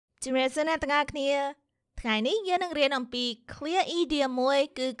ជំរាបសួរអ្នកទាំងអស់គ្នាថ្ងៃនេះយើងនឹងរៀនអំពី clear idiom មួយ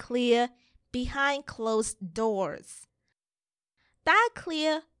គឺ clear behind closed doors តើ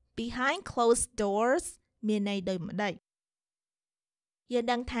clear behind closed doors មានន័យដូចម្ដេចយើង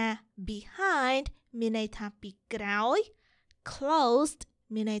ដឹងថា behind មានន័យថាពីក្រោយ closed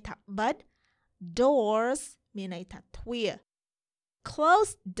មានន័យថាបិទ doors មានន័យថាទ្វារ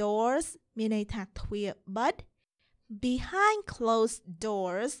closed doors មានន័យថាទ្វារបិទ behind closed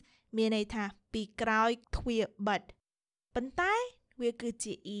doors មានន័យថាពីក្រោយទ្វារបិទប៉ុន្តែវាគឺ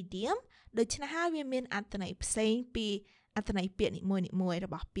ជា idiom ដូច្នេះហើយវាមានអត្ថន័យផ្សេងពីអត្ថន័យពាក្យនីមួយៗរ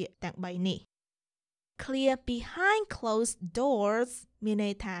បស់ពាក្យទាំង3នេះ clear behind closed doors មានន័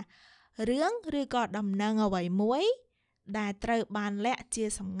យថារឿងឬក៏ដំណឹងអ្វីមួយដែលត្រូវបានលាក់ជា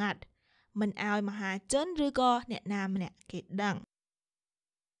សម្ងាត់មិនឲ្យមហាជនឬក៏អ្នកណាម្នាក់គេដឹង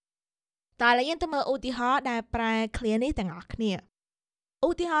តើយើងទៅមើលឧទាហរណ៍ដែលប្រែ clear នេះទាំងអស់គ្នាឧ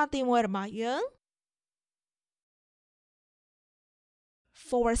ទាហរណ៍ទី1របស់យើង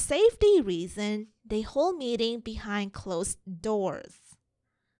For safety reason they hold meeting behind closed doors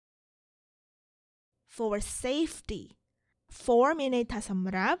For safety for មានន័យថាស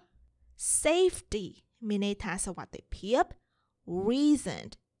ម្រាប់ safety មានន័យថាសុវត្ថិភាព reason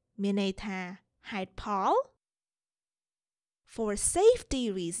មានន័យថាហេតុផល For safety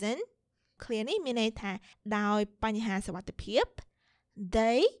reason clear នេះមានន័យថាដោយបញ្ហាសុវត្ថិភាព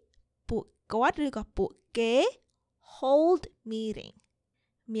they ពួកគាត់ឬក៏ពួកគេ hold meeting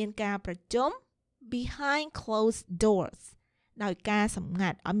មានការប្រជុំ behind closed doors ដោយការសម្ងា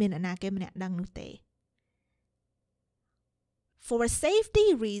ត់អត់មានអ្នកណាគេម្នាក់ដឹងនោះទេ For safety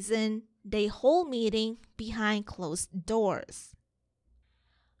reason they hold meeting behind closed doors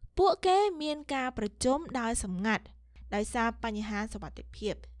ពួកគេមានការប្រជុំដោយសម្ងាត់ដោយសារបញ្ហាសុវត្ថិ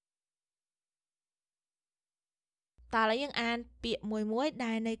ភាពតើយើងអានពាក្យមួយ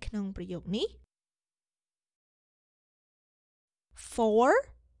ដែលនៅក្នុងប្រយោគនេះ For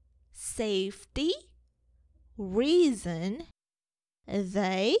safety reason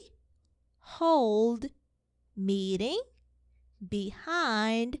they hold meeting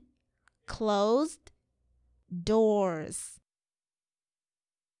behind closed doors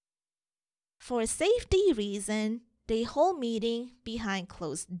For safety reason they hold meeting behind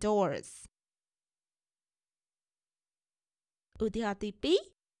closed doorsឧទាហរណ៍ទី2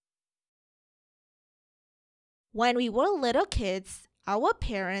 When we were little kids, our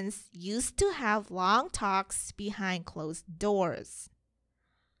parents used to have long talks behind closed doors.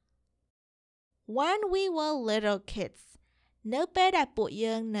 When we were little kids, នៅពេលដែលពួក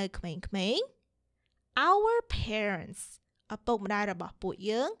យើងនៅក្មេងៗ our parents ឪពុកម្ដាយរបស់ពួក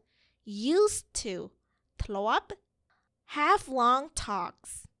យើង used to ធ្លាប់ have long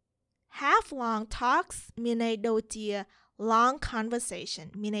talks. Have long talks មានន័យដូចជាlong conversation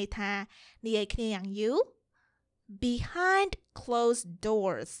មានន័យថានិយាយគ្នាយ៉ាងយូរ behind closed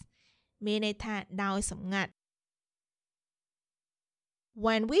doors មានន័យថាដោយសម្ងាត់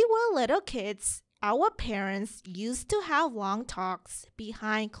When we were little kids our parents used to have long talks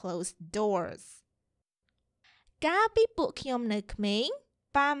behind closed doors កាលពីពួកខ្ញុំនៅក្មេង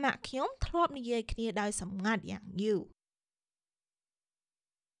ប៉ាម៉ាក់ខ្ញុំធ្លាប់និយាយគ្នាដោយសម្ងាត់យ៉ាងយូរ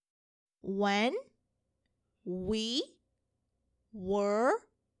When we were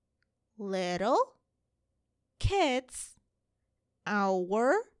little kids,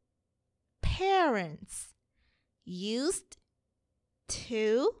 our parents used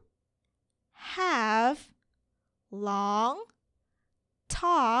to have long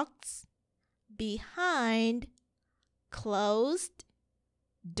talks behind closed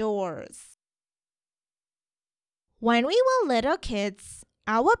doors. When we were little kids,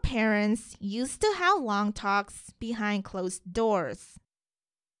 our parents used to have long talks behind closed doors.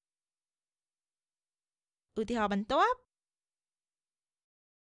 ឧទាហរណ៍បន្ទាប់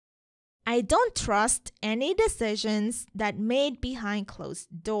I don't trust any decisions that made behind closed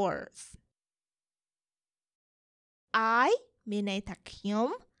doors. I មានន័យថាខ្ញុំ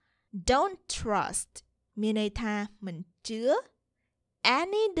don't trust មានន័យថាមិនជឿ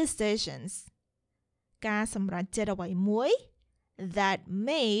any decisions ការសម្រេចចិត្តអ្វីមួយ that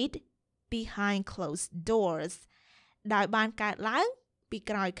made behind closed doors ដោយបានកើតឡើងពី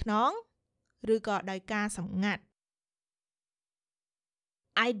ក្រោយខ្នងឬក៏ដោយការសម្ងាត់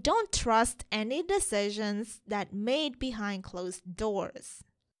I don't trust any decisions that made behind closed doors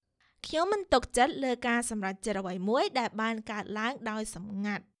ខ្ញុំមិនទុកចិត្តលើការសម្រេចចិត្តអ្វីមួយដែលបានកើតឡើងដោយសម្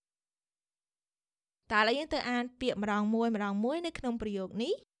ងាត់តើឥឡូវយើងទៅអានពាក្យម្ដងមួយនៅក្នុងប្រយោគ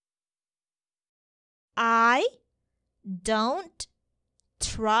នេះ I don't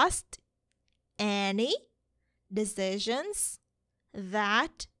trust any decisions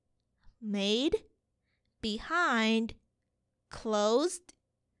that made behind closed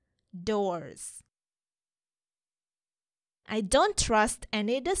doors. I don't trust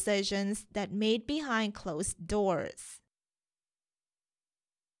any decisions that made behind closed doors.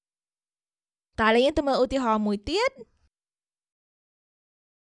 តើយើងទៅមើលឧទាហរណ៍មួយទៀត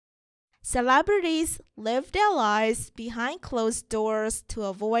Celebrities live their lives behind closed doors to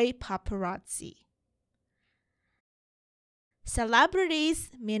avoid paparazzi. Celebrities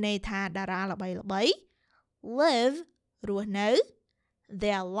មានន័យថាតារាល្បីៗ live រស់នៅ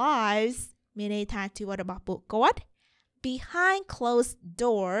their lives មានន័យថាជីវិតរបស់ពួកគាត់ behind closed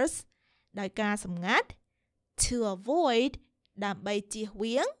doors ដោយការសម្ងាត់ to avoid ដើម្បីជៀស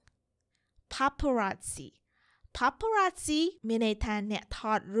វាង paparazzi. Paparazzi មានន័យថាអ្នកថ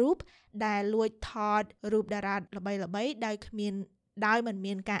តរូបដែលលួចថតរូបតារាល្បីៗដោយមិន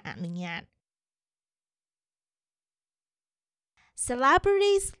មានការអនុញ្ញាត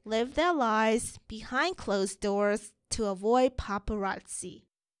Celebrities live their lives behind closed doors to avoid paparazzi.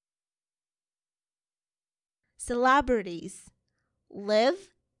 Celebrities live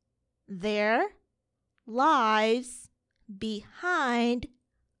their lives behind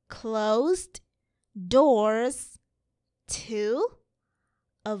closed doors to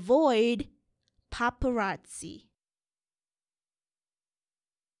avoid paparazzi.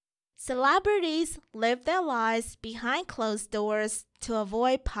 Celebrities live their lives behind closed doors to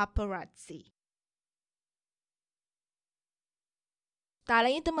avoid paparazzi. តើ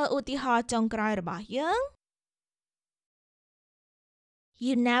យើងទៅមើលឧទាហរណ៍ចុងក្រោយរបស់យើង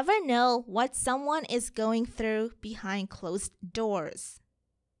You never know what someone is going through behind closed doors.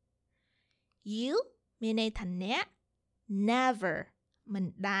 You មានន័យថាអ្នក never មិន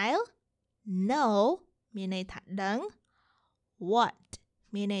ដែល know មានន័យថាដឹង what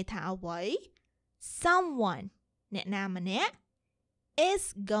មានន័យថាអ្វី someone អ្នកណាម្នាក់ is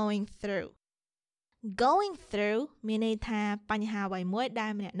going through. Going through មានន័យថាបញ្ហាអ្វីមួយដែ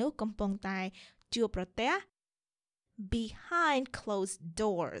លម្នាក់នោះកំពុងតែជួបប្រទះ behind closed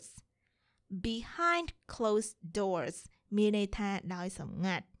doors. Behind closed doors មានន័យថាដោយសម្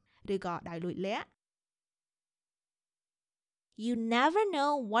ងាត់ឬក៏ដោយលួចលាក់ You never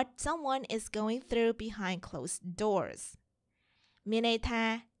know what someone is going through behind closed doors. មានន័យថា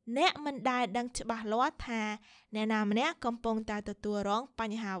អ្នកមិនដែលដឹងច្បាស់លាស់ថាអ្នកណាម្នាក់កំពុងតែទទួលរងប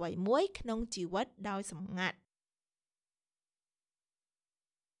ញ្ហាអ្វីមួយក្នុងជីវិតដោយសម្ងាត់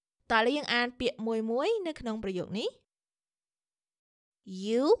តើយើងអានពាក្យមួយនៅក្នុងប្រយោគនេះ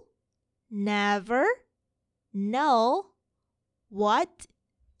You never know what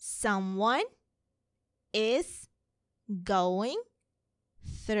someone is going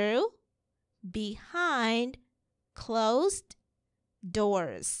through behind closed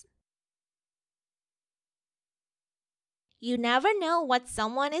doors. You never know what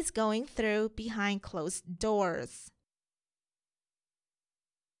someone is going through behind closed doors.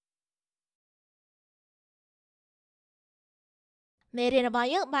 មេរៀនរបស់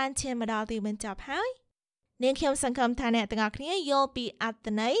យើងបានឈានមកដល់ទីបញ្ចប់ហើយនាងខ្ញុំសង្ឃឹមថាអ្នកទាំងអស់គ្នាយល់ពីអត្ថ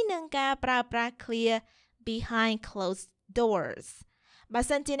ន័យនិងការប្រើប្រាស់ clear behind closed doors បើ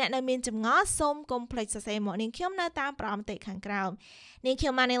សិនជាអ្នកនៅមានចម្ងល់សូមកុំភ្លេចសរសេរមកនាងខ្ញុំនៅតាមប្រអប់បន្តិចខាងក្រោមនាងខ្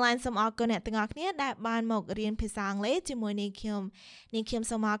ញុំម៉ានីឡែនសូមអរគុណអ្នកទាំងអស់គ្នាដែលបានមករៀនភាសាអង់គ្លេសជាមួយនាងខ្ញុំ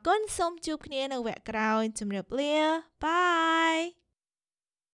សូមអរគុណសូមជួបគ្នានៅវគ្គក្រោយជម្រាបលាបាយ